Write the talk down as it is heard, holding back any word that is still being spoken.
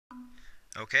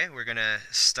Okay, we're going to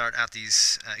start out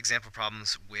these example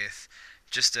problems with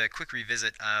just a quick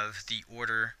revisit of the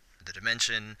order, the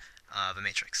dimension of a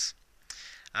matrix.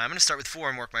 I'm going to start with 4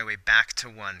 and work my way back to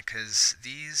 1 because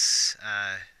these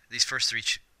first three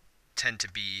tend to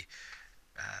be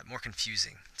more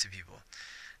confusing to people.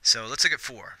 So let's look at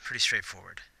 4, pretty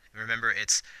straightforward. Remember,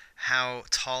 it's how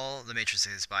tall the matrix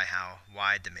is by how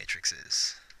wide the matrix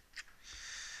is.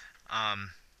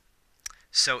 Um,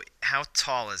 So how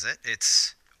tall is it?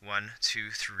 It's 1,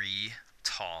 2, 3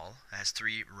 tall. It has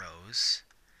 3 rows.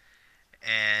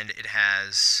 And it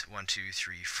has 1, 2,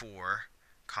 3, 4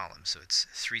 columns. So it's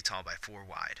 3 tall by 4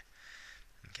 wide.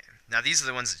 Okay. Now these are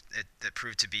the ones that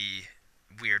prove to be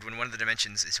weird when one of the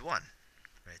dimensions is 1.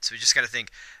 Right? So we just got to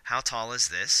think, how tall is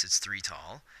this? It's 3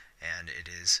 tall. And it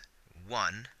is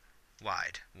 1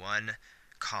 wide. 1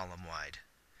 column wide.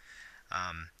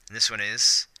 And this one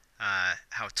is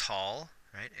how tall,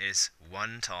 right, is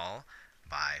 1 tall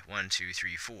by 1, 2,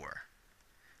 3, 4.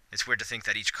 It's weird to think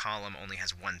that each column only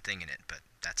has one thing in it, but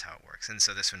that's how it works. And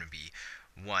so this one would be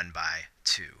 1 by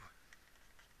 2.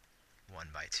 1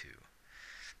 by 2.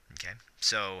 Okay,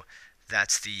 so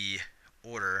that's the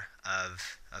order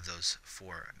of those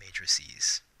 4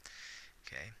 matrices.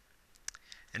 Okay,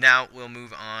 and now we'll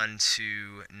move on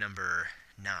to number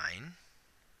 9.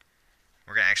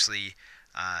 We're going to actually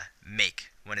make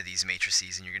one of these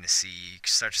matrices, and you're going to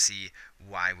start to see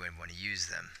why we want to use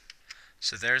them.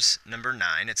 So there's number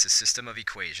 9. It's a system of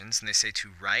equations, and they say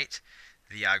to write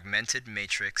the augmented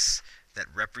matrix that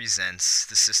represents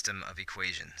the system of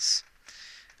equations.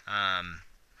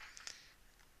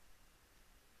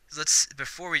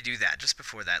 Before we do that, just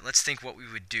before that, let's think what we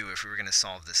would do if we were going to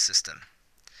solve this system.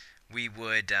 We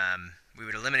would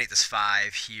eliminate this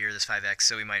 5 here, this 5x,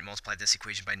 so we might multiply this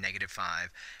equation by -5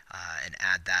 and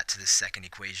add that to the second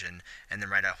equation, and then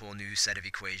write a whole new set of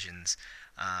equations.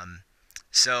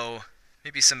 So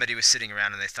maybe somebody was sitting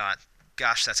around and they thought,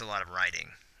 gosh, that's a lot of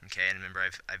writing. Okay, and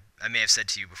remember, I may have said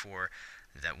to you before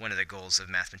that one of the goals of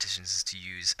mathematicians is to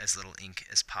use as little ink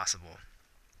as possible.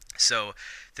 So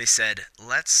they said,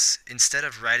 let's, instead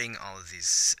of writing all of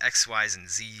these x, y's, and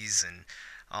z's and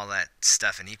all that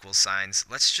stuff in equal signs,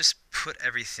 let's just put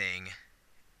everything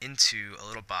into a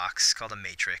little box called a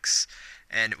matrix,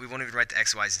 and we won't even write the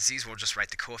x, y's, and z's, we'll just write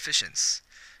the coefficients.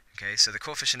 Okay, so the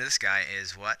coefficient of this guy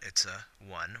is what? It's a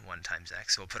 1 times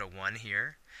x, so we'll put a 1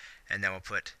 here, and then we'll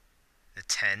put the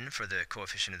 10 for the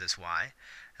coefficient of this y,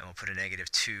 and we'll put a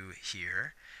 -2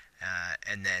 here,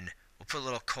 and then we'll put a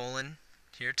little colon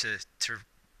here to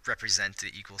represent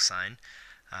the equal sign,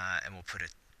 and we'll put a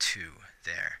 2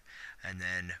 there. And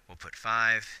then we'll put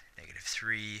 5,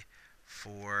 -3,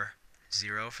 4,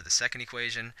 0 for the second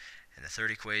equation, and the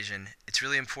third equation. It's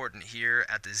really important here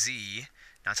at the z,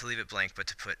 not to leave it blank, but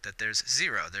to put that there's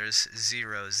 0. There's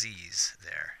 0 z's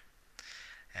there.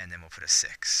 And then we'll put a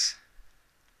 6.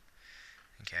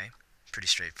 Okay, pretty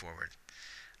straightforward.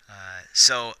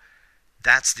 So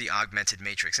that's the augmented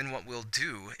matrix. And what we'll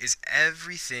do is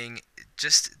everything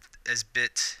just as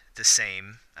bit the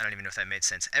same. I don't even know if that made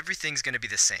sense. Everything's going to be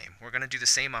the same. We're going to do the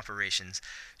same operations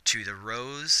to the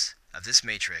rows of this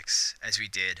matrix as we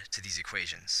did to these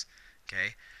equations.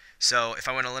 Okay, so if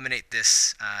I want to eliminate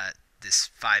this this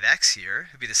 5x here,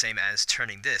 it would be the same as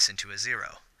turning this into a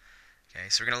 0. Okay,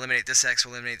 so we're going to eliminate this x,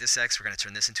 we'll eliminate this x, we're going to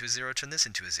turn this into a 0, turn this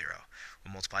into a 0.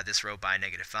 We'll multiply this row by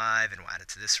 -5, and we'll add it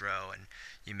to this row, and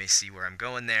you may see where I'm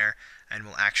going there, and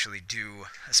we'll actually do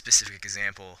a specific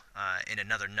example in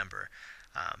another number.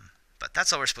 But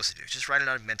that's all we're supposed to do. Just write an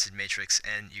augmented matrix,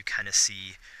 and you kind of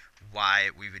see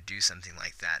why we would do something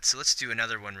like that. So let's do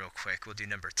another one real quick. We'll do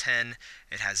number 10.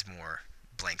 It has more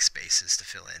blank spaces to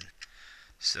fill in.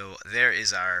 So there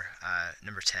is our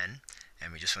number 10.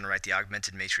 And we just want to write the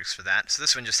augmented matrix for that. So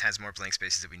this one just has more blank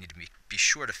spaces that we need to be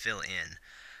sure to fill in.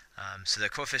 So the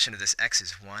coefficient of this x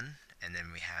is 1, and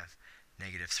then we have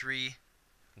 -3,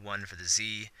 1 for the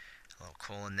z, a little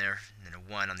colon there, and then a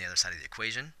 1 on the other side of the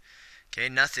equation. Okay,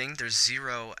 nothing. There's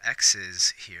 0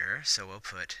 x's here, so we'll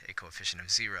put a coefficient of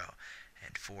 0.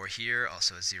 And 4 here,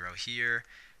 also a 0 here,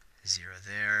 0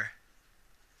 there.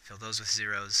 Fill those with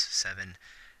zeros, 7,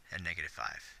 and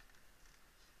 -5.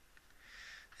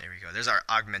 There we go. There's our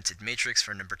augmented matrix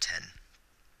for number 10.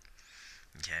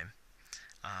 Okay,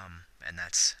 and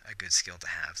that's a good skill to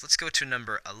have. Let's go to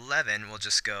number 11. We'll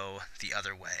just go the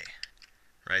other way.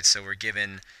 Right, so we're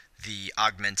given the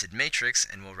augmented matrix,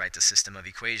 and we'll write the system of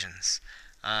equations.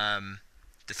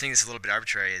 The thing that's a little bit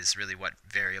arbitrary is really what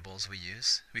variables we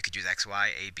use. We could use x, y,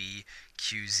 a, b,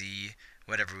 q, z,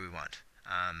 whatever we want.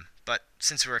 But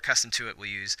since we're accustomed to it, we'll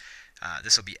use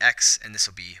this will be x, and this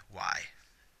will be y.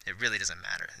 It really doesn't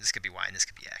matter. This could be y and this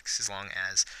could be x, as long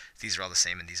as these are all the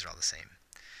same and these are all the same.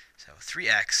 So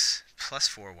 3x plus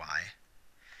 4y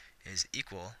is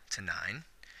equal to 9,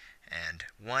 and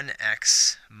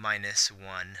 1x minus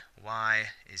 1y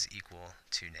is equal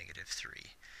to negative 3.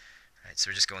 Right, so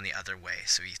we're just going the other way.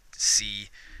 So we see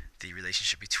the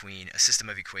relationship between a system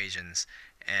of equations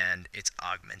and its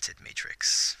augmented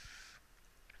matrix.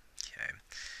 Okay,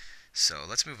 so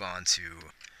let's move on to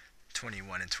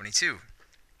 21 and 22.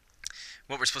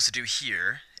 What we're supposed to do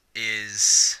here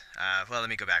is, well, let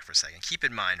me go back for a second. Keep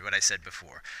in mind what I said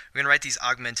before. We're going to write these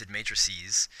augmented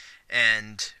matrices,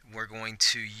 and we're going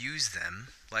to use them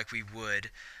like we would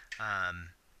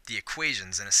the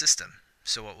equations in a system.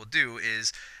 So what we'll do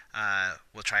is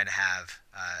we'll try to have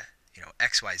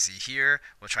x, y, z here.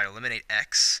 We'll try to eliminate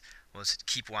x. We'll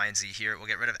keep y and z here. We'll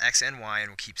get rid of x and y, and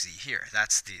we'll keep z here.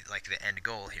 That's the end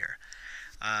goal here.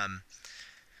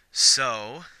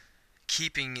 So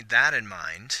keeping that in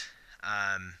mind,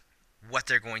 what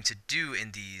they're going to do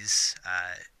in these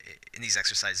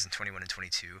exercises in 21 and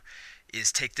 22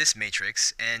 is take this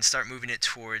matrix and start moving it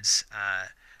towards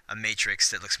a matrix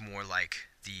that looks more like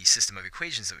the system of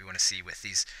equations that we want to see, with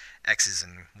these x's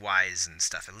and y's and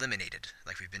stuff eliminated,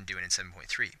 like we've been doing in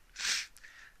 7.3.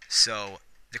 So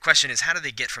the question is, how do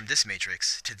they get from this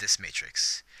matrix to this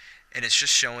matrix? And it's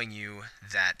just showing you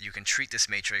that you can treat this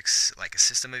matrix like a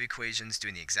system of equations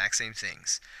doing the exact same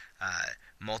things.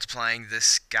 Multiplying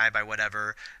this guy by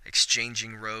whatever,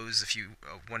 exchanging rows if you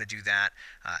want to do that,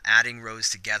 adding rows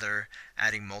together,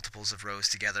 adding multiples of rows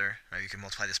together. Right? You can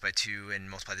multiply this by 2 and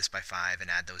multiply this by 5 and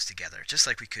add those together, just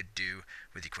like we could do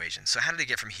with equations. So how do they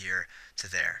get from here to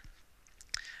there?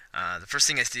 The first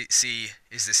thing I see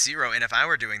is this 0, and if I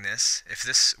were doing this, if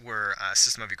this were a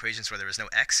system of equations where there was no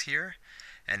x here,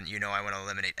 and I want to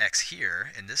eliminate x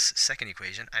here in this second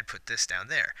equation, I'd put this down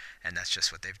there, and that's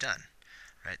just what they've done.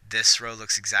 Right? This row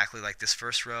looks exactly like this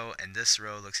first row, and this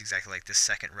row looks exactly like this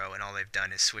second row, and all they've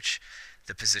done is switch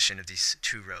the position of these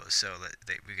two rows. So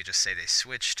we could just say they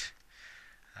switched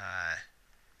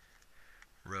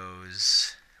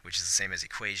rows, which is the same as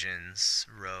equations,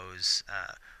 rows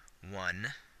 1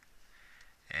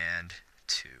 and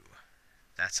 2.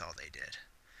 That's all they did.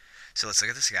 So let's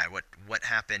look at this guy. What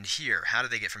happened here? How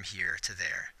did they get from here to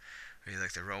there? We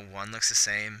look, the row 1 looks the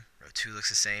same, row 2 looks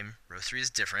the same, row 3 is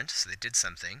different, so they did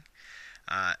something.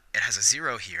 It has a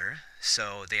 0 here,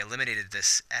 so they eliminated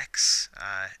this x,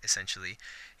 essentially,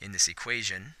 in this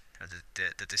equation, or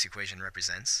that this equation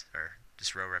represents, or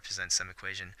this row represents some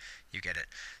equation. You get it.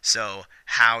 So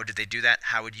how did they do that?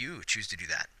 How would you choose to do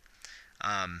that?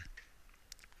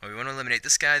 Well, we want to eliminate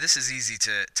this guy. This is easy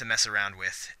to mess around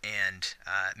with and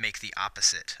make the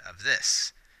opposite of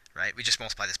this. Right? We just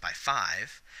multiply this by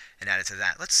 5 and add it to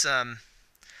that. Let's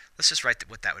just write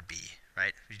what that would be.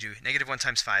 Right? We do negative 1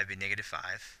 times 5 would be negative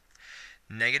 5.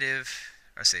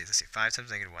 Let's say 5 times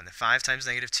negative 1. Then 5 times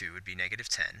negative 2 would be negative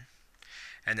 10.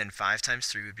 And then 5 times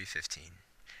 3 would be 15.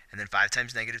 And then 5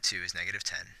 times negative 2 is negative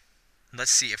 10.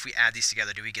 Let's see if we add these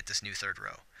together, do we get this new third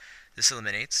row? This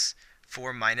eliminates.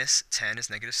 4 minus 10 is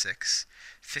negative 6.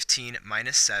 15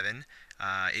 minus 7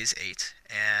 is 8,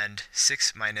 and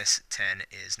 6 minus 10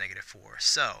 is negative 4.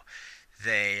 So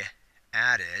they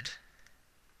added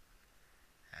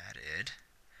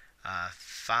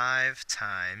 5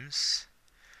 times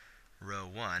row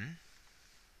 1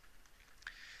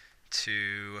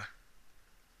 to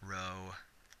row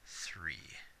 3.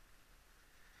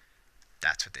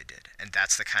 That's what they did, and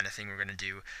that's the kind of thing we're going to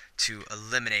do to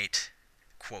eliminate,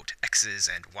 quote, x's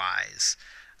and y's.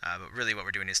 But really what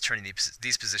we're doing is turning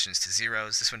these positions to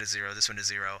zeros, this one to 0, this one to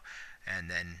 0, and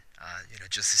then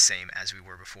just the same as we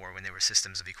were before when they were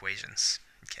systems of equations.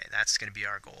 Okay, that's going to be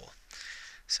our goal.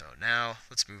 So now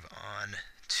let's move on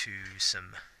to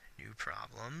some new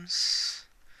problems.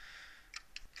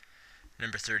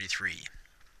 Number 33.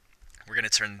 We're going to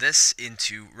turn this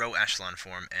into row echelon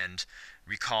form, and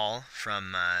recall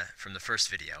from the first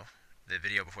video, the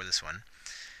video before this one,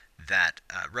 that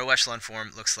row echelon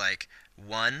form looks like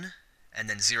 1 and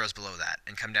then zeros below that.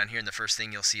 And come down here, and the first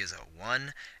thing you'll see is a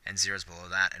 1 and zeros below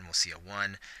that, and we'll see a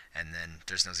 1, and then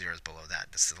there's no zeros below that.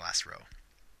 That's the last row.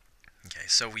 Okay,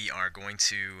 so we are going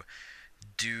to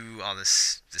do all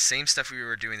this, the same stuff we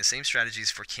were doing, the same strategies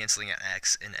for canceling out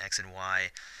x and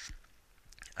y,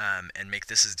 and make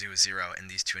this as do a 0 and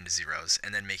these two into zeros,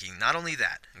 and then making not only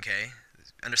that, okay,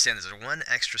 understand there's one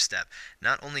extra step,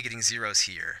 not only getting zeros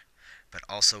here, but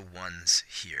also 1s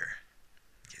here.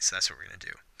 Okay, so that's what we're going to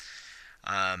do.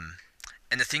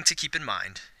 And the thing to keep in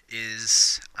mind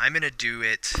is I'm going to do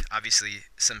it, obviously,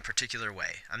 some particular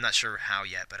way. I'm not sure how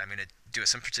yet, but I'm going to do it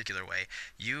some particular way.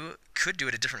 You could do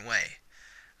it a different way.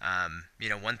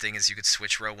 One thing is you could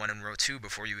switch row 1 and row 2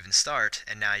 before you even start,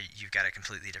 and now you've got a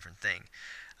completely different thing.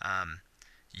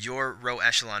 Your row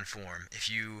echelon form, if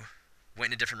you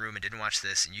went in a different room and didn't watch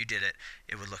this and you did it,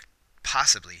 it would look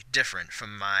possibly different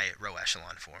from my row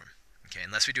echelon form. Okay,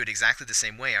 unless we do it exactly the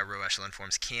same way, our row echelon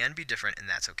forms can be different, and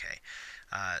that's okay.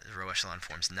 The row echelon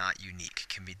form's not unique,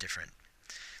 can be different.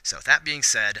 So with that being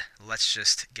said, let's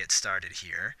just get started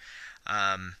here.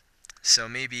 So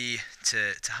maybe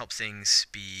to help things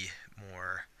be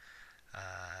more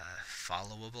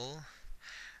followable,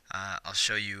 I'll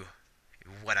show you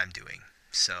what I'm doing.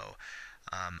 So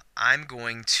I'm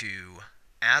going to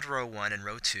add row 1 and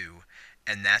row 2,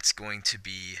 and that's going to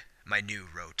be my new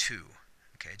row 2.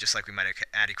 Okay, just like we might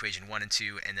add equation 1 and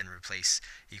 2 and then replace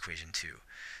equation 2.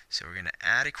 So we're going to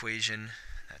add equation,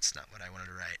 that's not what I wanted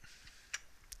to write,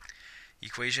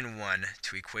 equation 1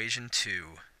 to equation 2,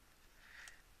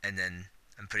 and then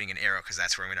I'm putting an arrow because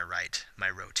that's where I'm going to write my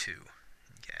row 2.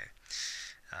 Okay,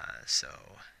 so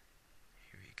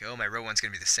here we go. My row 1 is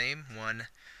going to be the same, 1,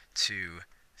 2,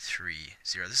 3,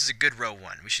 0. This is a good row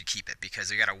 1. We should keep it because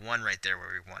we got a 1 right there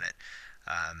where we want it.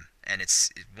 And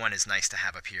 1 is nice to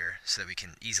have up here so that we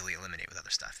can easily eliminate with other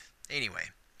stuff. Anyway,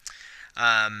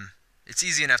 it's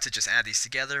easy enough to just add these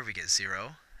together. We get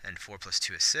 0, and 4 plus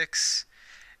 2 is 6,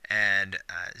 and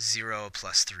 0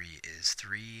 plus 3 is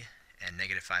 3, and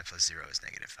negative 5 plus 0 is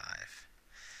negative 5.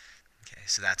 Okay,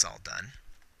 so that's all done.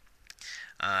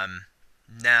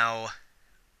 Now,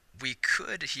 we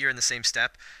could, here in the same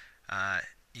step,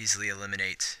 easily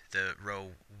eliminate the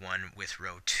row 1 with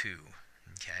row 2.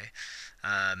 Okay.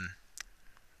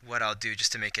 What I'll do,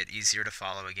 just to make it easier to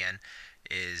follow again,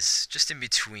 is just in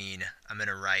between, I'm going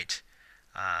to write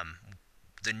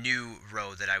the new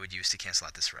row that I would use to cancel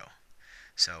out this row.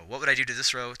 So what would I do to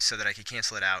this row so that I could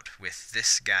cancel it out with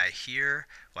this guy here?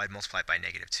 Well, I'd multiply it by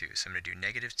negative 2. So I'm going to do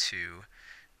negative 2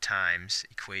 times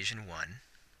equation 1,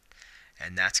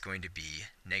 and that's going to be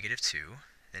negative 2.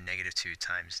 Then negative 2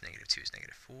 times negative 2 is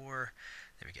negative 4.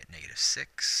 Then we get negative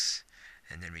 6.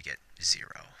 And then we get 0.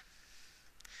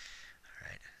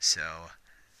 Alright, so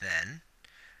then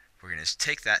we're going to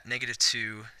take that negative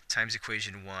 2 times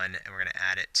equation 1, and we're going to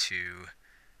add it to,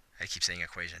 I keep saying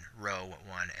equation, row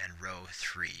 1 and row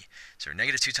 3. So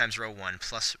negative 2 times row 1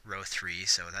 plus row 3,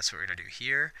 so that's what we're going to do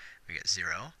here. We get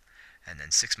 0, and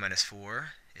then 6 minus 4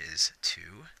 is 2,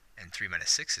 and 3 minus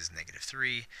 6 is negative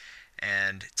 3,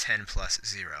 and 10 plus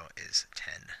 0 is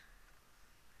 10.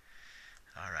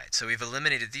 Alright, so we've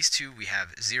eliminated these two. We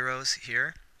have zeros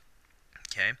here.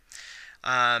 Okay.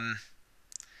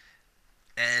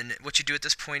 And what you do at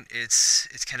this point, it's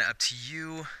kind of up to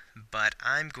you, but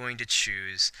I'm going to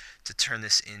choose to turn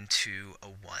this into a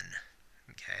 1.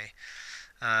 Okay.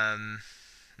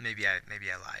 Maybe I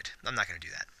lied. I'm not going to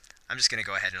do that. I'm just going to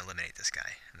go ahead and eliminate this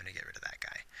guy. I'm going to get rid of that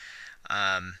guy.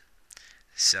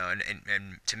 So,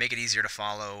 and to make it easier to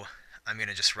follow, I'm going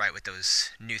to just write what those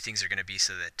new things are going to be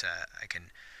so that I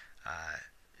can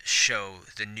show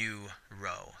the new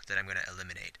row that I'm going to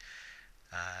eliminate.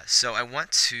 So I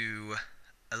want to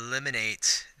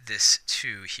eliminate this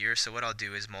 2 here, so what I'll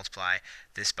do is multiply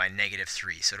this by negative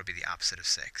 3, so it'll be the opposite of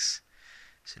 6.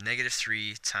 So negative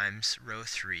 3 times row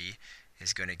 3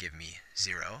 is going to give me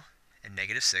 0, and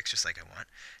negative 6, just like I want.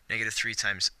 Negative 3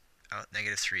 times,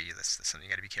 negative 3, that's something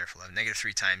you got to be careful of. Negative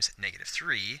 3 times negative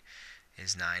 3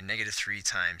 is 9. Negative 3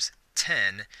 times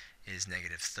 10 is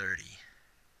negative 30.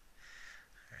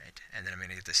 Alright, and then I'm going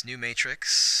to get this new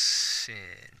matrix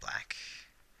in black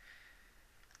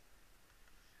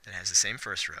that has the same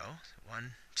first row.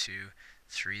 1, 2,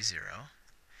 3, 0.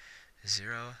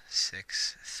 0,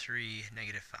 6, 3,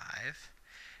 negative 5.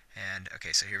 And,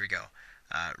 okay, so here we go.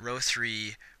 Row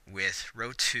 3 with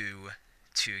row 2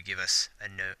 to give us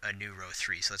a new row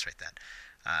 3. So let's write that.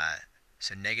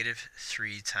 So negative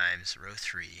 3 times row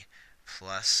 3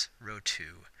 plus row 2,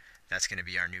 that's going to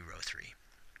be our new row 3.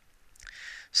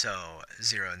 So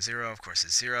 0 and 0, of course,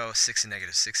 is 0. 6 and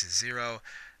negative 6 is 0.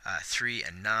 3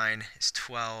 and 9 is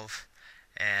 12.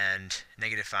 And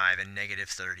negative 5 and negative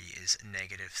 30 is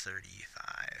negative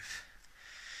 35.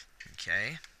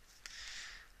 Okay.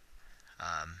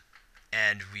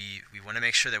 And we want to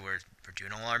make sure that we're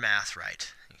doing all our math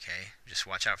right. Okay. Just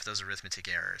watch out for those arithmetic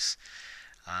errors.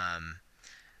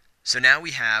 So now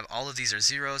we have all of these are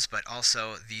zeros, but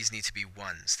also these need to be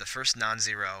 1s. The first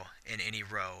non-zero in any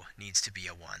row needs to be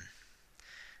a 1.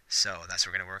 So that's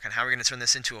what we're going to work on. How are we going to turn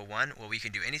this into a 1? Well, we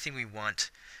can do anything we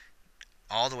want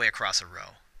all the way across a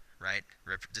row, right?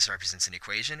 This represents an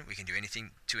equation. We can do anything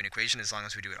to an equation as long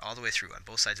as we do it all the way through on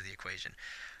both sides of the equation.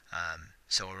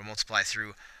 So we'll multiply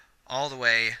through all the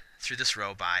way through this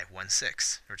row by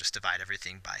 1/6, or just divide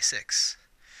everything by 6.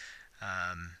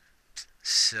 Um,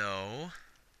 so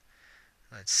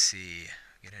let's see,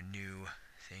 get a new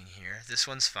thing here. This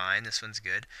one's fine, this one's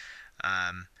good.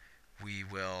 We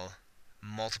will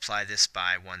multiply this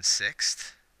by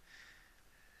 1/6.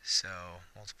 So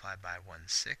multiply by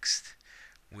 1/6.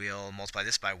 We'll multiply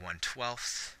this by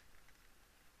 1/12.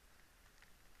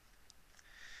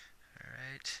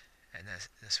 Alright, and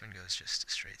this one goes just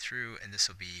straight through, and this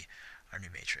will be our new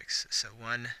matrix. So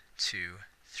 1, 2,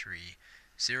 3,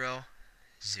 0,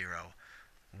 0,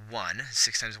 1.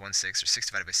 6 times 1, 6, or 6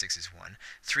 divided by 6 is 1.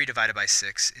 3 divided by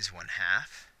 6 is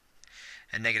 1/2.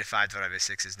 And negative 5 divided by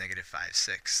 6 is negative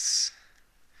 5/6.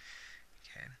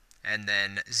 Okay. And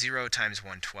then 0 times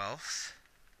 1/12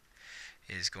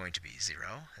 is going to be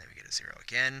 0. And then we get a 0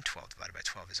 again. 12 divided by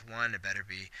 12 is 1. It better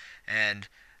be. And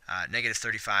negative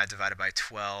 35 divided by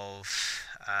 12,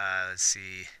 let's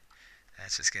see,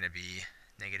 that's just going to be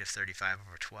negative 35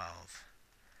 over 12.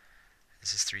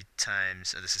 This is 3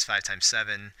 times, or this is 5 times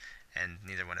 7, and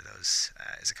neither one of those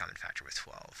is a common factor with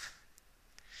 12.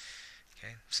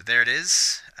 Okay, so there it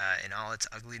is in all its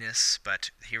ugliness, but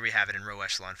here we have it in row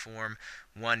echelon form.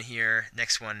 1 here,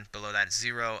 next one below that is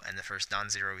 0, and the first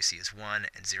non-zero we see is 1,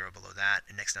 and 0 below that,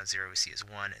 and next non-zero we see is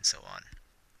 1, and so on.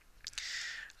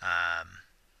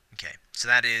 Okay, so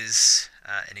that is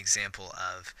an example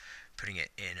of putting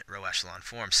it in row echelon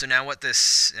form. So now what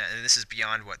this is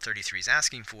beyond what 33 is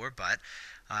asking for, but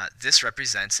this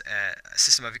represents a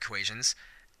system of equations: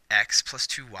 x plus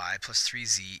 2y plus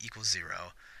 3z equals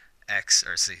 0,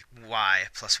 y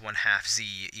plus 1/2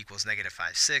 z equals negative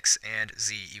 5/6, and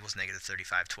z equals negative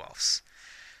 35/12.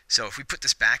 So if we put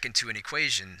this back into an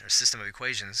equation, or system of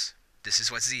equations, this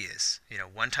is what z is.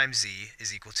 1 times z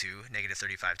is equal to negative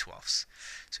 35/12.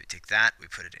 So we take that, we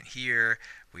put it in here,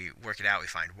 we work it out, we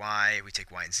find y, we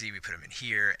take y and z, we put them in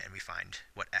here, and we find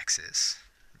what x is.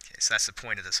 Okay, so that's the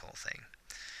point of this whole thing.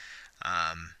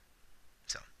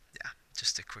 So yeah,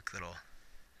 just a quick little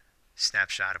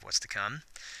snapshot of what's to come.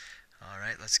 All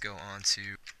right, let's go on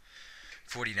to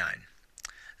 49.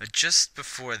 Now, just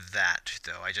before that,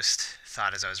 though, I just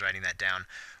thought as I was writing that down,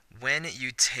 when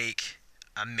you take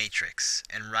a matrix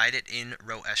and write it in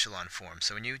row echelon form,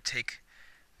 so when you take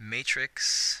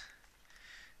matrix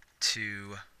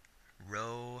to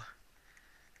row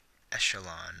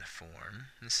echelon form,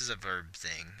 this is a verb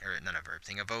thing, or not a verb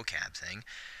thing, a vocab thing.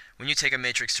 When you take a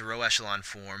matrix to row echelon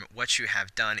form, what you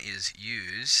have done is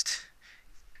used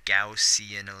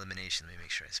Gaussian elimination. Let me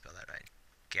make sure I spell that right.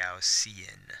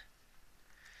 Gaussian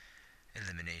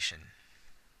elimination.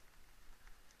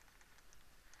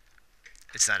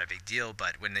 It's not a big deal,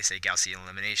 but when they say Gaussian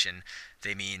elimination,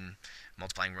 they mean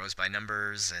multiplying rows by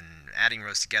numbers and adding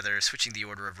rows together, switching the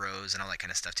order of rows, and all that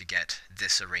kind of stuff to get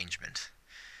this arrangement.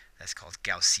 That's called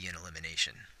Gaussian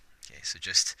elimination. Okay, so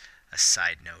just a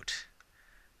side note,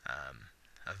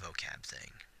 a vocab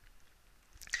thing.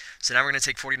 So now we're going to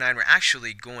take 49. We're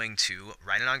actually going to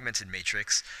write an augmented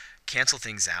matrix, cancel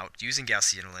things out using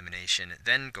Gaussian elimination,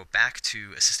 then go back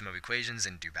to a system of equations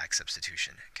and do back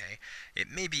substitution. Okay, it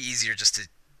may be easier just to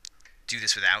do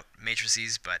this without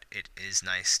matrices, but it is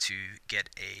nice to get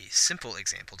a simple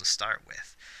example to start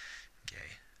with,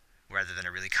 okay, rather than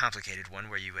a really complicated one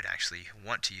where you would actually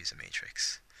want to use a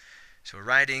matrix. So we're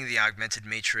writing the augmented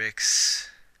matrix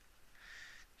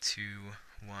 2,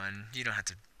 1. You don't have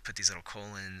to put these little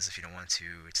colons if you don't want to.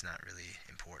 It's not really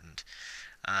important.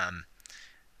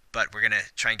 But we're going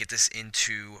to try and get this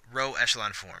into row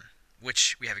echelon form,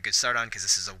 which we have a good start on because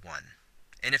this is a 1.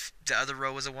 And if the other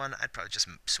row was a 1, I'd probably just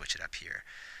switch it up here.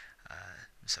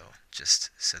 So just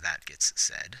so that gets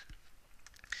said.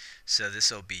 So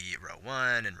this will be row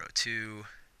 1 and row 2.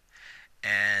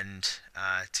 And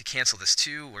to cancel this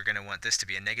 2, we're going to want this to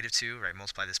be a negative 2, right?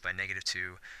 Multiply this by negative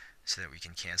 2 so that we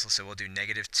can cancel. So we'll do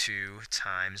negative 2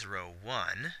 times row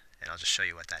 1, and I'll just show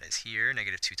you what that is here.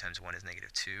 Negative 2 times 1 is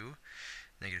negative 2.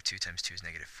 Negative 2 times 2 is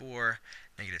negative 4.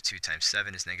 Negative 2 times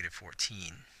 7 is negative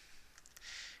 14.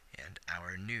 And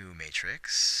our new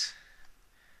matrix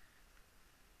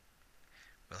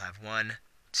will have 1,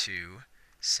 2,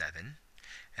 7.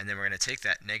 And then we're going to take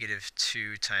that negative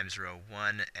 2 times row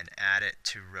 1 and add it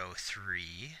to row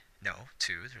 3. No,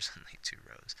 2. There's only 2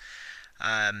 rows.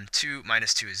 2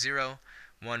 minus 2 is 0.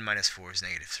 1 minus 4 is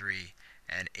negative 3.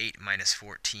 And 8 minus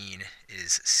 14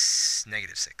 is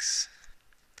negative 6.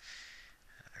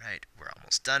 Alright, we're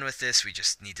almost done with this. We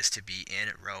just need this to be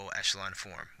in row echelon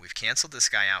form. We've canceled this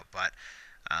guy out, but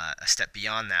a step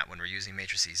beyond that when we're using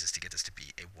matrices is to get this to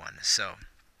be a 1. So,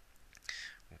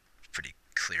 pretty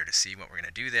clear to see what we're going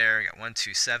to do there. We got 1,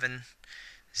 2, 7,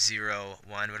 0,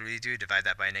 1. What do we do? Divide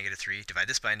that by negative 3. Divide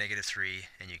this by negative 3,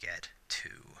 and you get 2.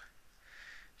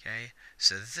 Okay,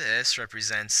 so this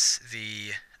represents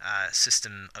the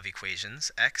system of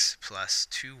equations, x plus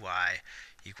 2y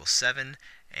equals 7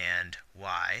 and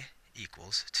y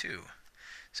equals 2.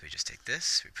 So we just take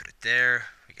this, we put it there,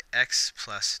 we get x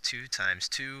plus 2 times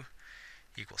 2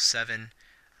 equals 7,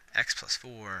 x plus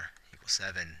 4 equals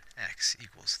 7, x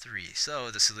equals 3.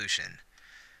 So the solution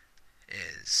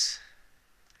is,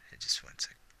 it just wants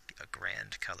a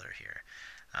grand color here,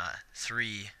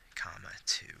 3 comma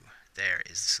 2. There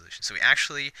is the solution. So we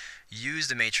actually use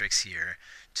the matrix here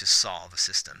to solve a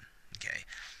system. Okay,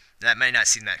 that might not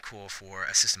seem that cool for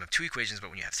a system of 2 equations, but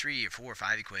when you have 3 or 4 or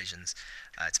 5 equations,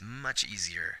 it's much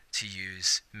easier to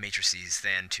use matrices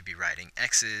than to be writing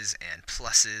x's and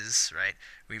pluses, right?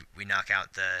 We knock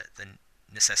out the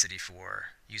necessity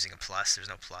for using a plus. There's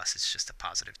no plus, it's just a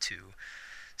positive 2.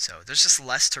 So there's just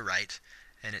less to write,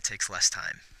 and it takes less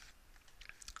time.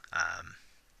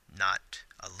 Not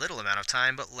a little amount of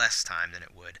time, but less time than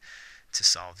it would to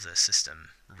solve the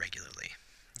system regularly.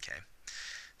 Okay,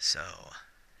 so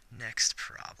next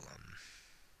problem.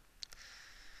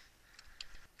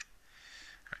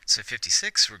 All right, so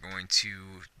 56, we're going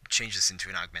to change this into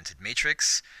an augmented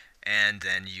matrix and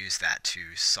then use that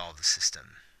to solve the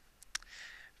system,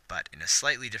 but in a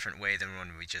slightly different way than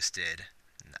one we just did,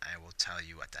 and I will tell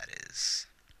you what that is.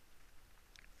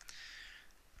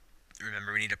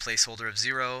 Remember, we need a placeholder of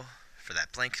 0 for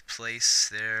that blank place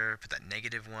there. Put that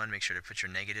 -1. Make sure to put your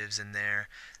negatives in there.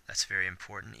 That's very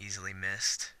important. Easily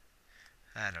missed.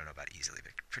 I don't know about easily,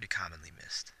 but pretty commonly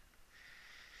missed.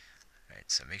 All right,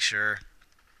 so make sure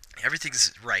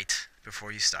everything's right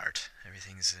before you start.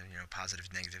 Everything's,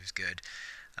 positive, negative is good.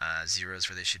 Zeros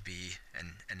where they should be,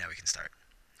 and now we can start.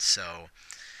 So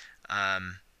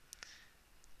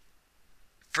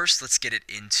first, let's get it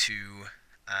into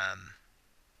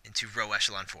row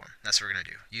echelon form. That's what we're going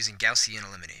to do, using Gaussian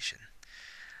elimination.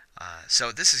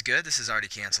 So this is good. This is already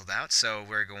canceled out. So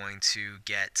we're going to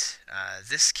get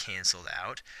this canceled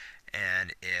out.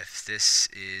 And if this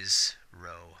is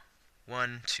row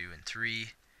 1, 2, and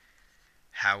 3,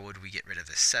 how would we get rid of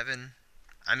this 7?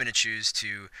 I'm going to choose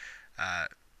to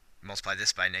multiply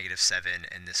this by -7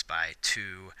 and this by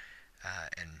 2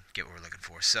 and get what we're looking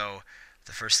for. So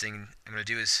the first thing I'm going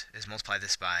to do is multiply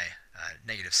this by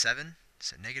 -7.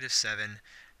 So -7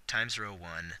 times row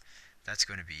 1, that's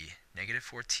going to be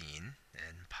 -14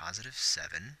 and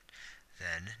 +7,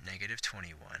 then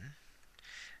 -21,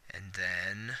 and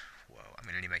then, whoa, I'm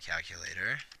going to need my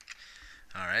calculator.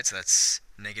 Alright, so that's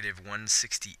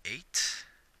 -168.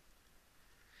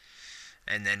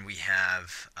 And then we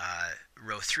have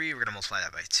row 3, we're going to multiply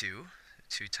that by 2.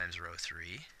 2 times row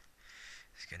 3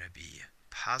 is going to be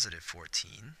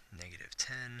 +14,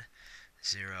 -10,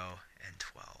 0, and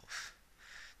 12.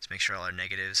 Let's make sure all our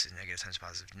negatives is negative times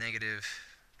positive, negative,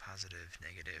 positive,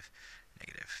 negative,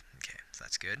 negative. Okay, so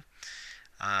that's good.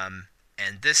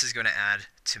 And this is going to add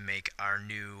to make our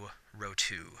new row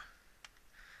 2.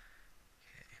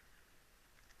 Okay,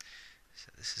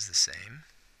 so this is the same.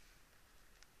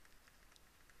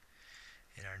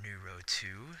 And our new row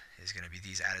 2 is going to be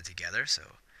these added together.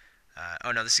 So,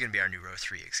 oh no, this is going to be our new row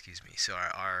 3, excuse me. So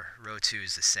our row 2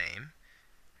 is the same.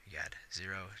 We got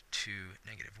 0, 2,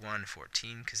 -1,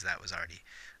 14, because that was already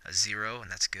a 0, and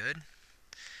that's good.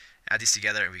 Add these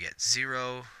together, and we get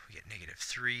 0, we get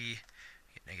 -3,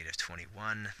 we get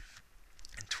 -21,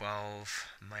 and 12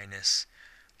 minus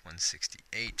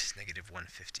 168,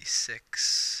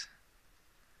 -156.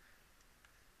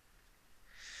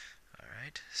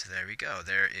 Alright, so there we go.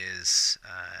 There is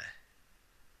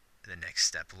the next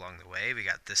step along the way. We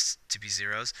got this to be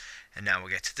zeros, and now we'll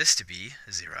get to this to be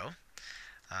 0.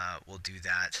 We'll do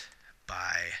that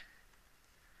by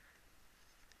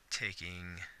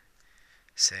taking,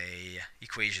 say,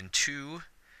 equation 2,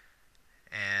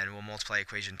 and we'll multiply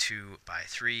equation 2 by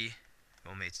 3.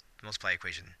 We'll multiply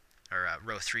equation, or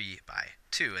row 3 by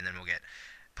 2, and then we'll get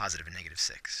positive and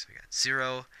 -6. We got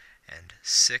 0 and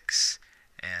 6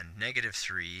 and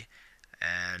 -3,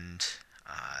 and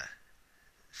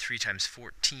 3 times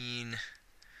 14,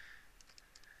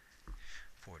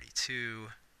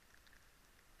 42.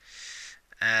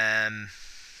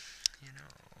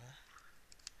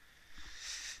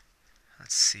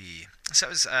 Let's see.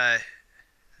 So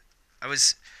I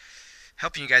was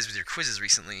helping you guys with your quizzes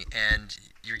recently, and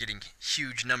you're getting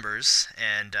huge numbers,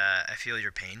 and I feel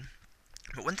your pain.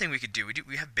 But one thing we could do,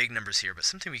 we have big numbers here, but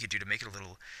something we could do to make it a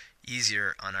little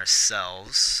easier on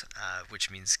ourselves, which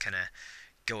means kind of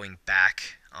going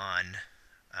back on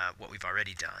what we've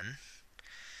already done.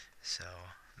 So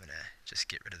I'm going to just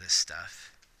get rid of this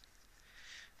stuff.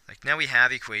 Like, now we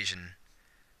have equation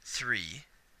 3,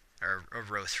 or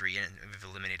row 3, and we've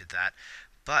eliminated that.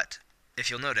 But if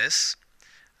you'll notice,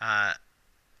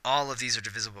 all of these are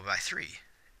divisible by 3.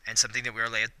 And something that we're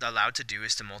allowed to do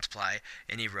is to multiply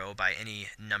any row by any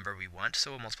number we want.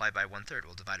 So we'll multiply by 1/3.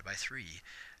 We'll divide it by 3.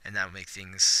 And that will make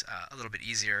things a little bit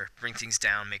easier, bring things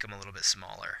down, make them a little bit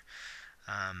smaller.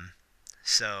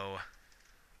 So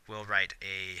we'll write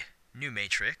a new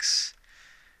matrix.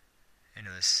 I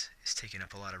know this is taking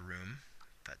up a lot of room,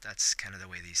 but that's kind of the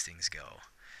way these things go.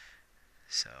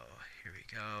 So here we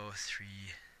go,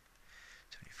 3,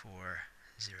 24,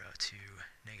 0, 2,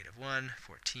 -1,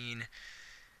 14,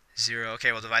 0.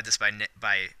 Okay, we'll divide this by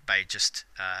just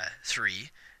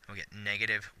 3. We'll get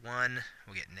 -1,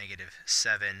 we'll get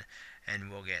 -7, and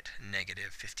we'll get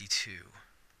 -52.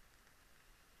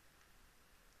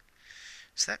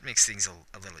 So that makes things a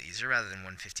little easier rather than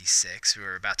 156. We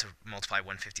were about to multiply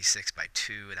 156 by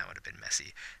 2, and that would have been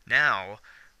messy. Now,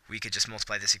 we could just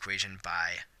multiply this equation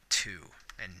by 2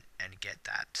 and get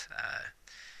that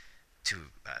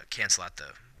to cancel out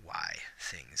the y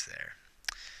things there.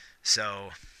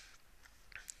 So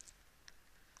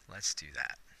let's do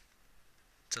that.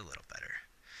 It's a little better.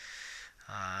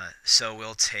 So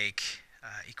we'll take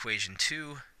equation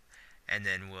 2, and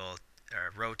then we'll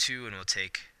row 2, and we'll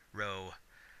take row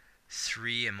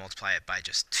 3 and multiply it by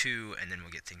just 2, and then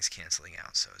we'll get things canceling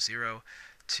out. So 0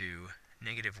 to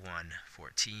 -1,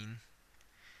 14.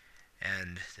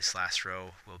 And this last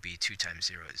row will be 2 times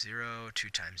 0 is 0, 2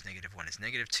 times -1 is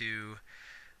 -2,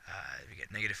 we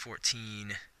get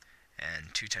 -14,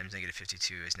 and 2 times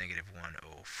 -52 is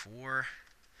 -104.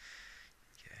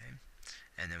 Okay,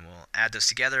 and then we'll add those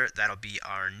together. That'll be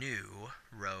our new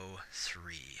row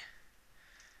 3.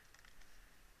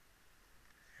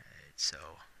 Alright,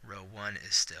 so row 1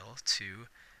 is still 2,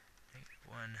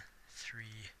 -1,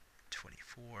 3,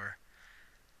 24.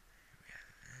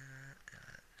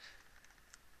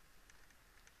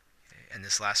 And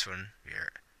this last one, we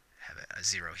have a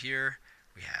 0 here,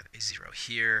 we have a 0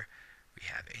 here, we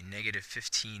have a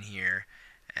 -15 here,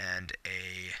 and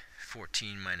a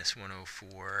 14 minus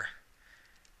 104,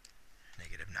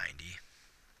 -90.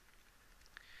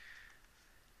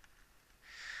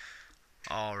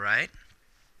 All right.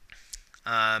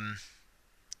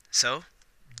 So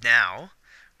now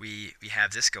we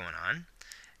have this going on.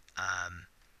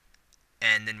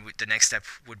 And then the next step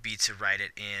would be to write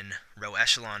it in row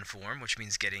echelon form, which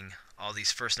means getting all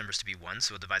these first numbers to be 1.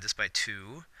 So we'll divide this by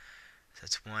 2. So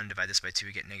that's 1. Divide this by 2,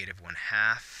 we get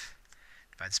 -1/2.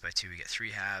 Divide this by 2, we get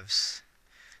 3/2.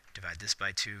 Divide this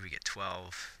by 2, we get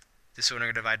 12. This one we're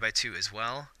going to divide by 2 as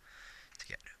well to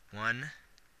get 1,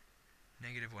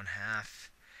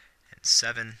 -1/2, and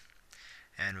 7.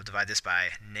 And we'll divide this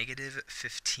by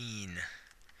 -15.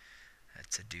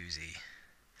 That's a doozy.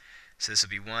 So this will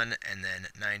be 1, and then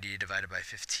 90 divided by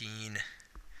 15.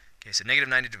 Okay, so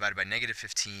 -90 divided by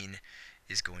 -15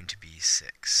 is going to be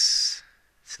 6.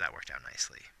 So that worked out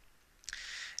nicely.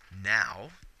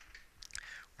 Now,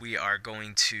 we are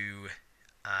going to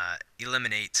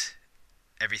eliminate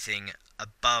everything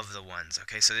above the 1s.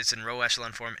 Okay, so it's in row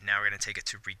echelon form. Now we're going to take it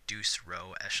to reduced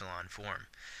row echelon form.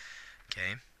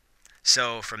 Okay,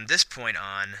 so from this point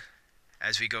on,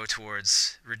 as we go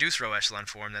towards reduced row echelon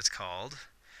form, that's called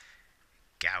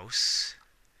Gauss-Jordan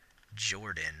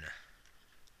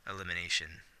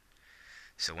elimination.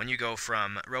 So when you go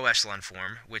from row echelon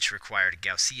form, which required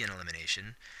Gaussian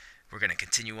elimination, we're going to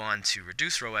continue on to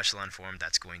reduced row echelon form.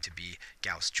 That's going to be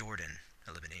Gauss-Jordan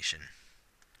elimination.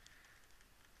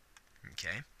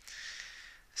 Okay,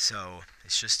 so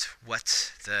it's just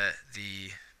what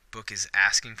the book is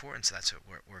asking for, and so that's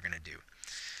what we're going to do.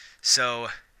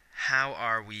 So how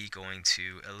are we going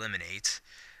to eliminate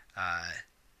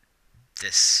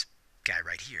this guy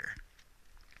right here?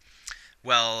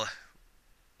 Well,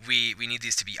 we need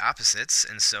these to be opposites,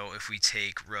 and so if we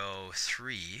take row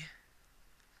 3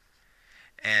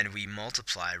 and we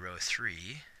multiply row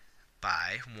 3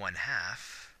 by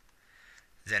 1/2,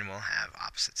 then we'll have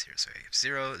opposites here. So we have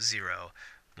 0, 0,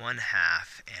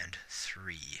 1/2, and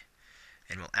 3.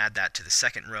 And we'll add that to the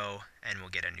second row, and we'll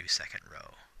get a new second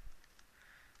row.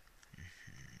 There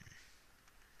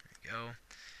we go.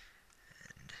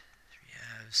 And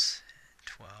 3/2,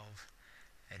 12.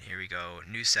 And here we go,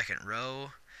 new second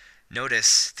row.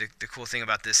 Notice the cool thing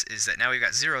about this is that now we've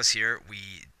got zeros here.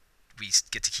 We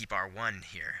get to keep our 1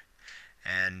 here.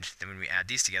 And then when we add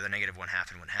these together,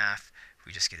 -1/2 and 1/2,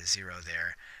 we just get a 0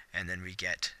 there. And then we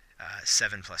get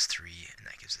 7 plus 3, and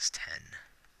that gives us 10.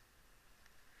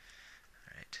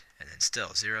 All right, and then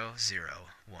still 0, 0,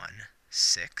 1,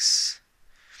 6.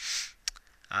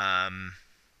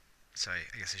 So I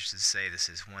guess I should say this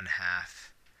is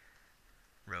 1/2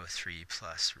 row 3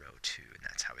 plus row 2, and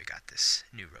that's how we got this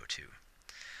new row 2.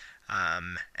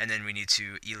 And then we need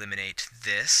to eliminate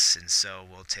this, and so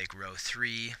we'll take row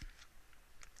 3,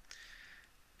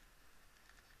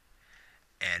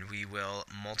 and we will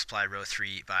multiply row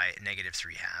 3 by negative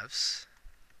 3 halves.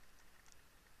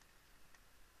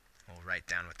 We'll write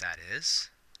down what that is.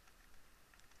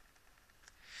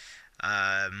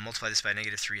 Multiply this by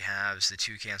negative 3 halves. The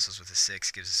 2 cancels with the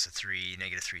 6, gives us a 3.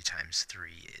 Negative 3 times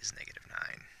 3 is negative 9.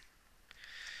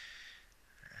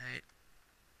 Alright.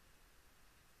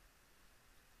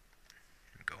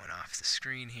 I'm going off the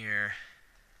screen here.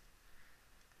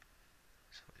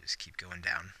 So we'll just keep going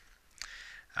down.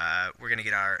 We're going to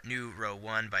get our new row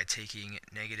 1 by taking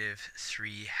negative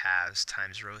 3 halves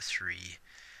times row 3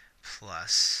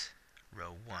 plus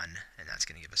row 1, and that's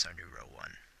going to give us our new row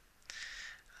 1.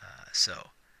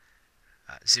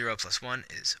 0 plus 1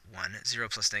 is 1. 0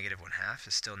 plus negative 1 half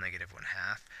is still negative 1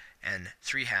 half. And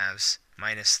 3 halves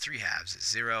minus 3 halves is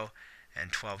 0.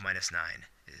 And 12 minus 9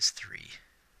 is 3.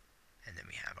 And then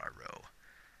we have our row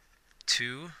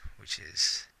 2, which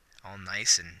is all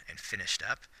nice and finished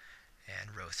up.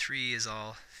 And row 3 is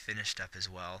all finished up as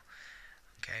well.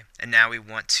 Okay. And now we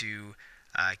want to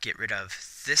get rid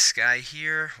of this guy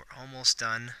here. We're almost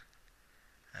done.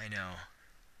 I know.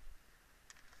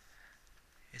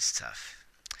 It's tough.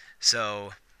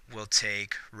 So we'll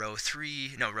take row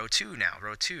 2 now.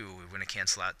 Row 2, we want to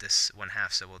cancel out this 1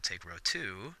 half, so we'll take row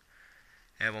 2,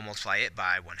 and we'll multiply it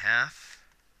by 1 half.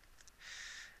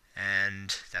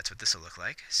 And that's what this will look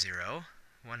like. 0,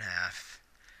 1 half,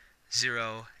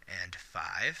 0, and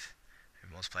 5.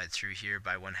 We multiplied through here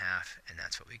by 1 half, and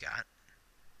that's what we got.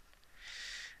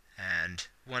 And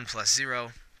 1 plus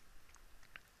 0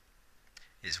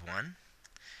 is 1.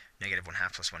 Negative 1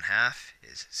 half plus 1 half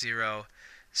is 0.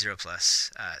 0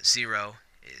 plus 0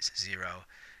 is 0.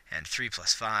 And 3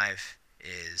 plus 5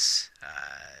 is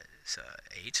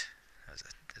 8.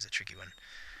 That was a tricky one.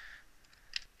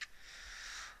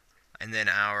 And then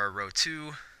our row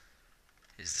 2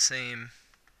 is the same.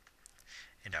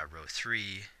 And our row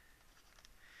 3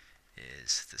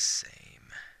 is the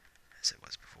same as it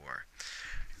was before.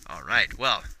 All right,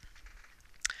 well,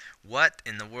 what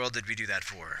in the world did we do that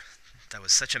for? That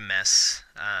was such a mess.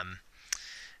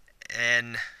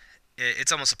 And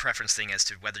it's almost a preference thing as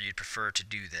to whether you'd prefer to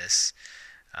do this.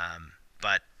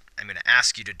 But I'm going to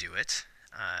ask you to do it.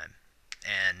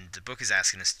 And the book is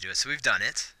asking us to do it, so we've done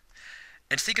it.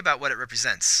 And think about what it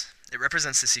represents. It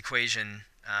represents this equation.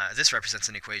 This represents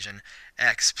an equation: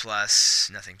 x plus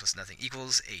nothing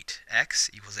equals 8. X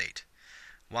equals 8.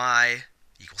 Y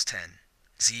equals 10.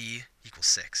 Z equals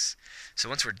 6. So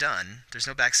once we're done, there's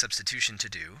no back substitution to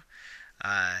do.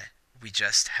 We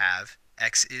just have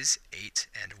x is 8,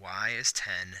 and y is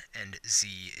 10, and z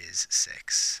is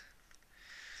 6.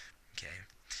 Okay,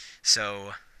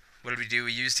 so what did we do?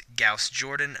 We used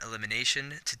Gauss-Jordan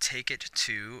elimination to take it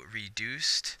to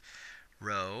reduced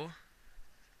row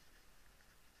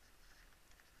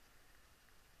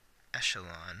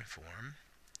echelon form.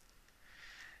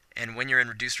 And when you're in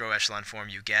reduced row echelon form,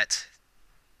 you get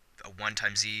a 1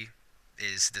 times z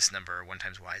is this number, 1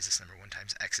 times y is this number, 1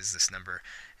 times x is this number,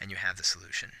 and you have the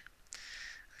solution.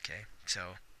 Okay,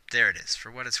 so there it is. For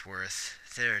what it's worth,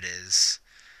 there it is.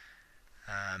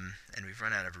 And we've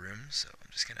run out of room, so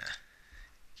I'm just going to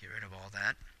get rid of all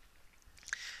that.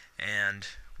 And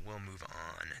we'll move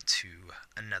on to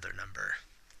another number.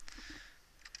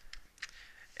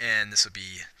 And this will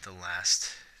be the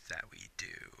last that we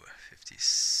do,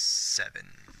 57.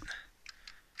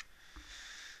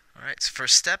 Alright, so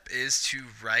first step is to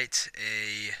write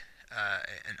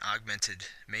an augmented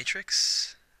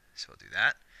matrix. So we'll do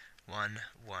that. 1,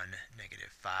 1,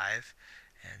 negative 5,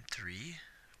 and 3,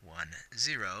 1,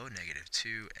 0, negative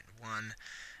 2, and 1,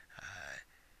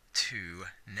 2,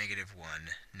 negative 1,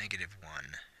 negative 1,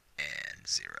 and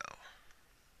 0.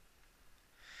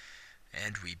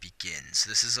 And we begin. So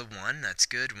this is a 1, that's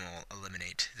good, and we'll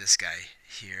eliminate this guy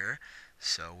here.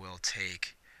 So we'll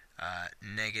take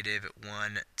negative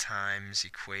 1 times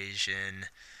equation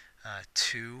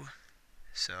 2.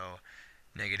 So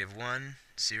negative 1,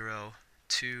 0,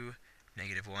 2,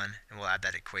 negative 1, and we'll add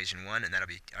that equation 1, and that'll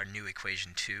be our new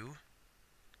equation 2.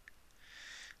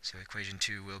 So equation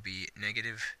 2 will be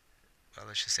negative, well,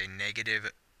 let's just say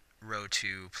negative row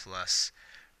 2 plus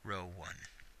row 1.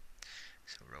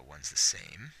 So row 1's the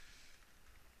same.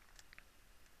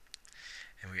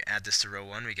 And we add this to row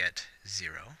 1, we get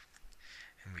 0.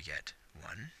 And we get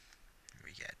 1. And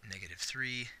we get negative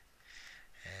 3.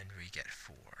 And we get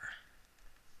 4.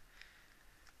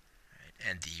 Right,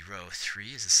 and the row 3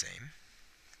 is the same.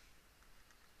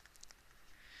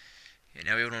 Okay,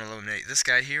 now we want to eliminate this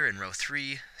guy here in row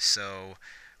 3. So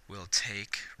we'll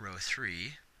take row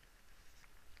 3.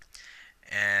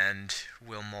 and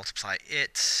we'll multiply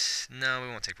it. No, we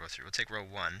won't take row 3. We'll take row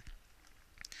 1.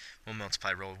 We'll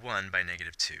multiply row 1 by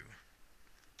negative 2.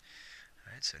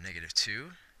 All right, so negative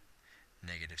 2,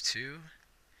 negative 2,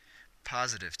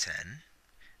 positive 10,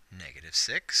 negative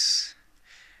 6,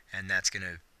 and that's going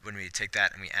to, when we take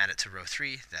that and we add it to row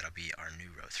 3, that'll be our new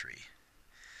row 3.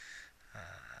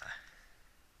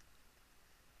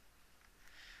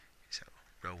 So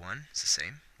row 1 is the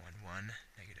same. 1, 1,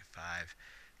 negative 5,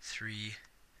 3,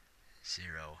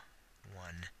 0,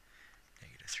 1,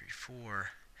 negative 3,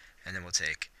 4. And then we'll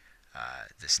take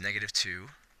this negative 2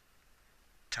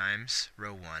 times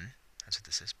row 1. That's what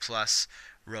this is. Plus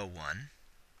row 1.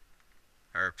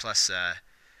 Or plus,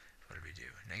 what did we do?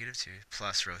 Negative 2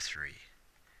 plus row 3.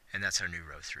 And that's our new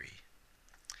row 3.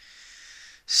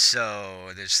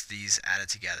 So there's these added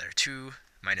together. 2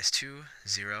 minus 2,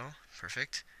 0.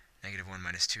 Perfect. Negative 1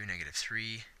 minus 2, negative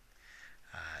 3.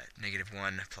 Negative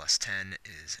 1 plus 10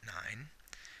 is 9.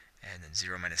 And then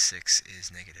 0 minus 6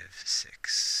 is negative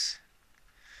 6.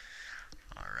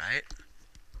 Alright.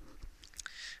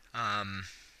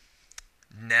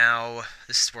 Now,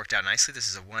 this has worked out nicely. This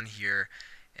is a 1 here.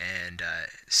 And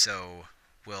so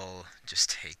we'll just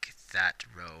take that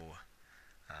row,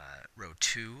 row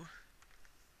 2.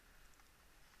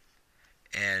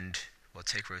 And we'll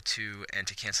take row 2, and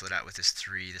to cancel it out with this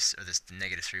 3, this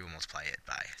negative 3, we'll multiply it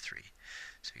by 3.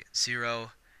 So we get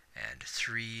 0, and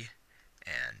 3,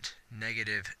 and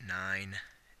negative 9,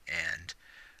 and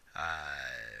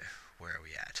where are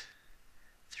we at?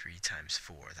 3 times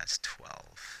 4, that's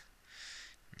 12.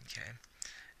 Okay,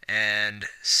 and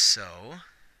so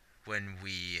when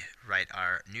we write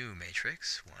our new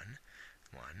matrix, 1,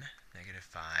 1, negative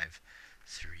 5,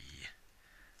 3,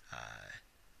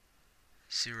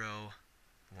 0,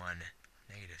 1,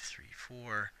 negative 3,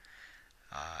 4,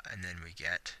 and then we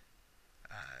get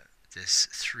this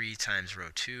 3 times row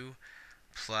 2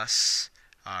 plus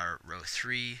our row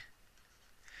 3,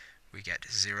 we get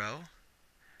 0,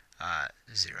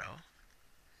 0,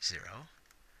 0,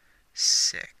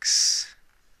 6.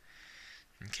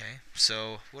 Okay,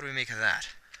 so what do we make of that?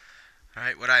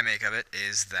 Alright, what I make of it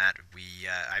is that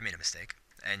I made a mistake.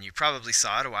 And you probably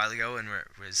saw it a while ago and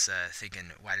was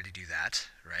thinking, why did he do that,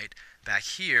 right? Back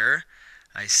here,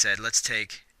 I said, let's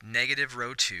take negative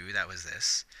row 2, that was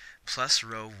this, plus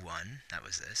row 1, that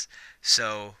was this.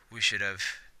 So we should have,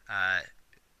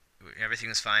 everything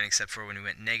was fine except for when we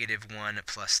went negative 1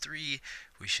 plus 3,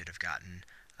 we should have gotten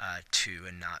 2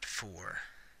 and not 4,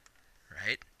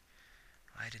 right?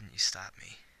 Why didn't you stop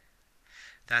me?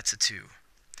 That's a 2.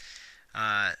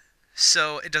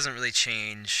 So it doesn't really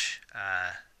change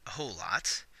a whole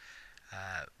lot.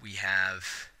 We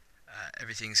have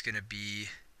everything's going to be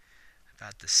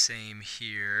about the same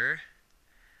here.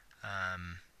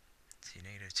 See,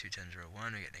 negative 2 times row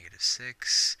 1, we get negative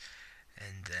 6.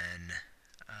 And then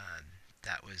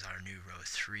that was our new row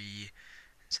 3.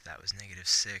 So that was negative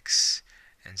 6.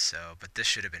 And so, but this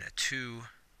should have been a 2.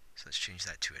 So let's change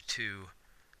that to a 2.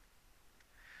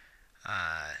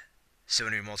 So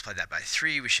when we multiplied that by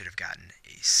 3, we should have gotten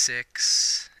a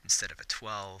 6 instead of a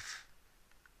 12.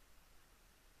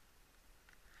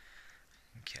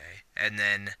 Okay, and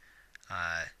then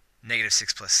negative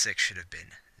 6 plus 6 should have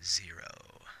been 0,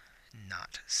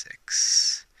 not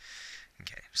 6.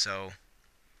 Okay, so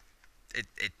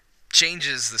it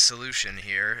changes the solution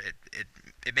here.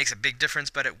 It makes a big difference,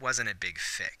 but it wasn't a big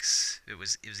fix. It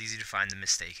was easy to find the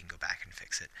mistake and go back and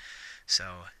fix it.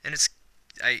 So, and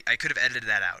I could have edited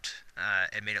that out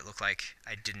and made it look like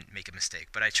I didn't make a mistake,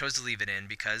 but I chose to leave it in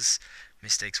because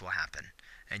mistakes will happen,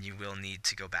 and you will need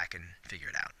to go back and figure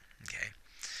it out. Okay.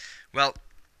 Well,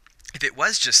 if it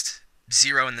was just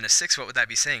 0 and then a 6, what would that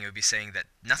be saying? It would be saying that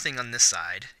nothing on this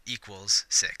side equals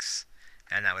 6,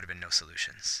 and that would have been no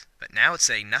solutions. But now it's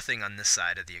saying nothing on this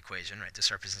side of the equation, right?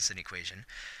 This represents an equation.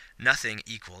 Nothing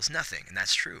equals nothing, and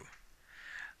that's true.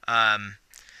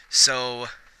 So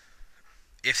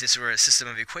if this were a system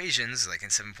of equations, like in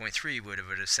 7.3, we would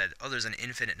have said, oh, there's an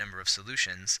infinite number of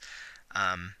solutions,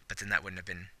 but then that wouldn't have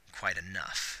been quite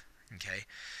enough. Okay.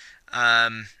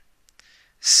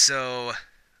 So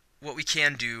what we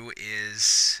can do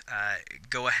is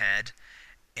go ahead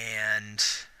and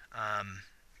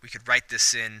we could write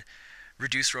this in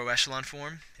reduced row echelon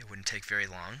form. It wouldn't take very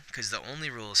long, because the only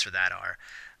rules for that are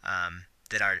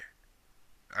that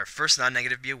our first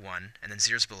non-negative be a 1, and then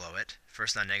 0 is below it.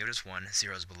 First non-negative is 1,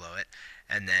 0 is below it,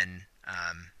 and then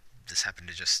this happened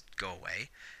to just go away.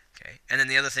 Okay, and then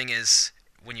the other thing is,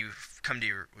 when you come to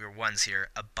your 1s here,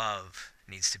 above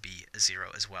needs to be a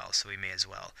 0 as well, so we may as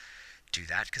well do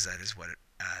that, because that is what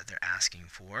they're asking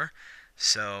for.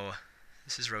 So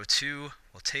this is row 2.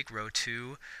 We'll take row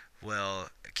 2. we'll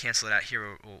cancel it out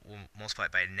here. We'll multiply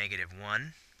it by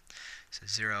 -1. So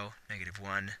 0,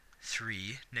 -1,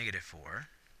 3, -4.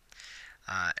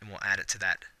 And we'll add it to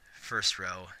that first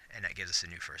row, and that gives us a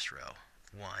new first row.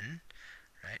 1,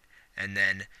 right? And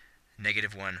then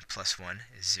 -1 plus 1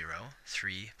 is 0.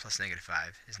 3 plus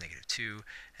 -5 is -2.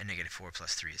 And -4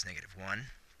 plus 3 is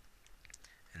 -1.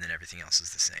 And then everything else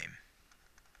is the same.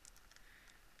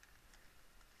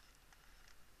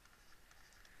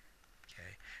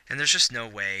 Okay. And there's just no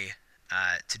way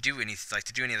to do any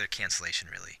other cancellation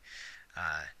really,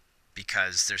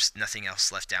 because there's nothing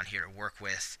else left down here to work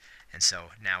with, and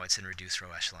so now it's in reduced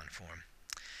row echelon form.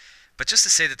 But just to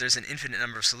say that there's an infinite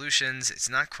number of solutions, it's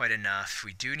not quite enough.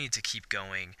 We do need to keep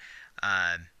going.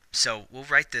 So we'll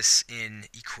write this in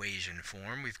equation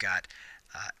form. We've got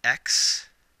x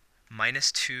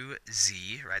minus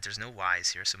 2z, right? There's no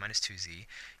y's here, so minus 2z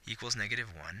equals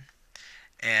 -1.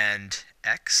 And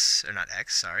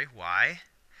y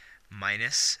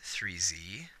minus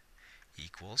 3z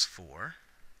equals 4.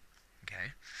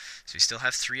 Okay, so we still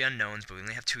have 3 unknowns, but we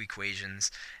only have 2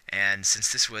 equations. And since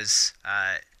this was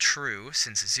true,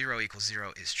 since 0 equals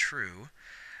 0 is true,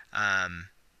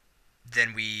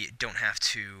 then we don't have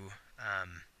to,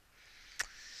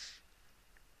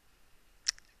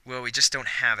 well, we just don't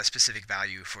have a specific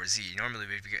value for z. Normally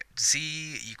we'd get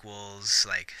z equals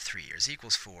like 3 or z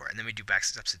equals 4, and then we do back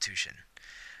substitution.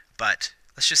 But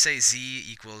let's just say z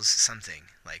equals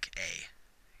something like a.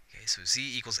 Okay, so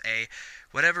z equals a.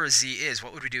 Whatever z is,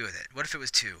 what would we do with it? What if it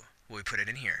was 2? Well, we put it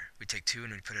in here. We take 2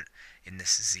 and we put it in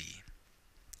this z.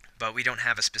 But we don't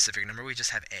have a specific number, we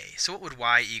just have a. So what would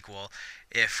y equal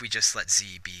if we just let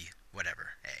z be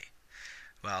whatever, a?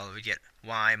 Well, we get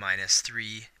y minus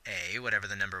 3a, whatever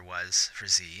the number was for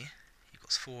z,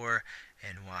 equals 4,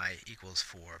 and y equals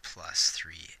 4 plus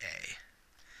 3a.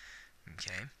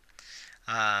 Okay?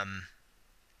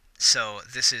 So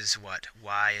this is what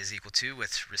y is equal to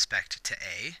with respect to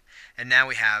a. And now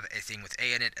we have a thing with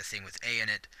a in it, a thing with a in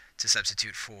it to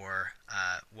substitute for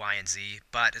y and z.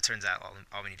 But it turns out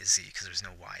all we need is z because there's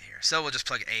no y here. So we'll just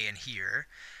plug a in here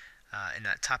in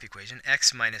that top equation.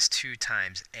 X minus 2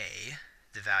 times a,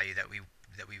 the value that we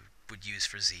would use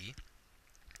for z.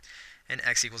 And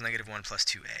x equals -1 plus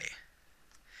 2a.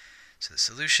 So the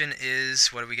solution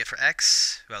is, what do we get for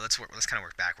x? Well, let's kind of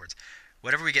work backwards.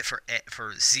 Whatever we get for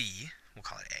z, we'll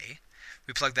call it a,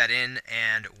 we plug that in,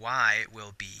 and y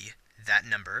will be that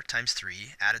number times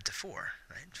 3 added to 4,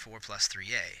 right? 4 plus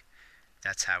 3a.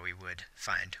 That's how we would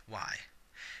find y.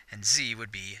 And z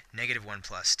would be -1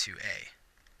 plus 2a.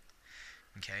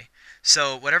 Okay,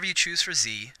 so whatever you choose for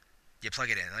z, you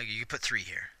plug it in. Like, you could put 3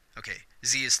 here. Okay,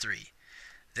 z is 3.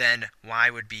 Then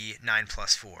y would be 9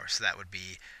 plus 4, so that would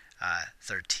be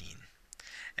 13.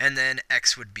 And then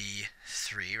x would be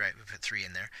 3, right? We put 3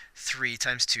 in there. 3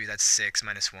 times 2, that's 6,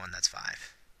 minus 1, that's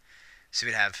 5. So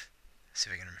we'd have,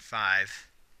 civic number 5,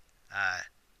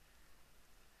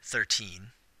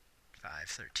 13, 5,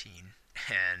 13,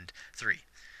 and 3.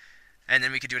 And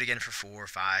then we could do it again for 4,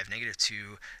 5,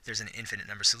 -2. There's an infinite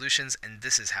number of solutions, and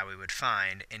this is how we would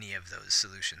find any of those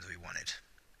solutions we wanted.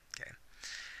 Okay.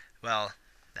 Well,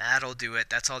 that'll do it.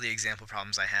 That's all the example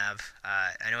problems I have.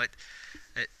 I know it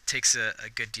takes a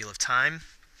good deal of time,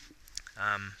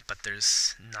 but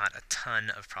there's not a ton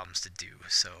of problems to do,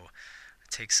 so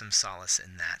take some solace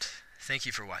in that. Thank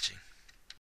you for watching.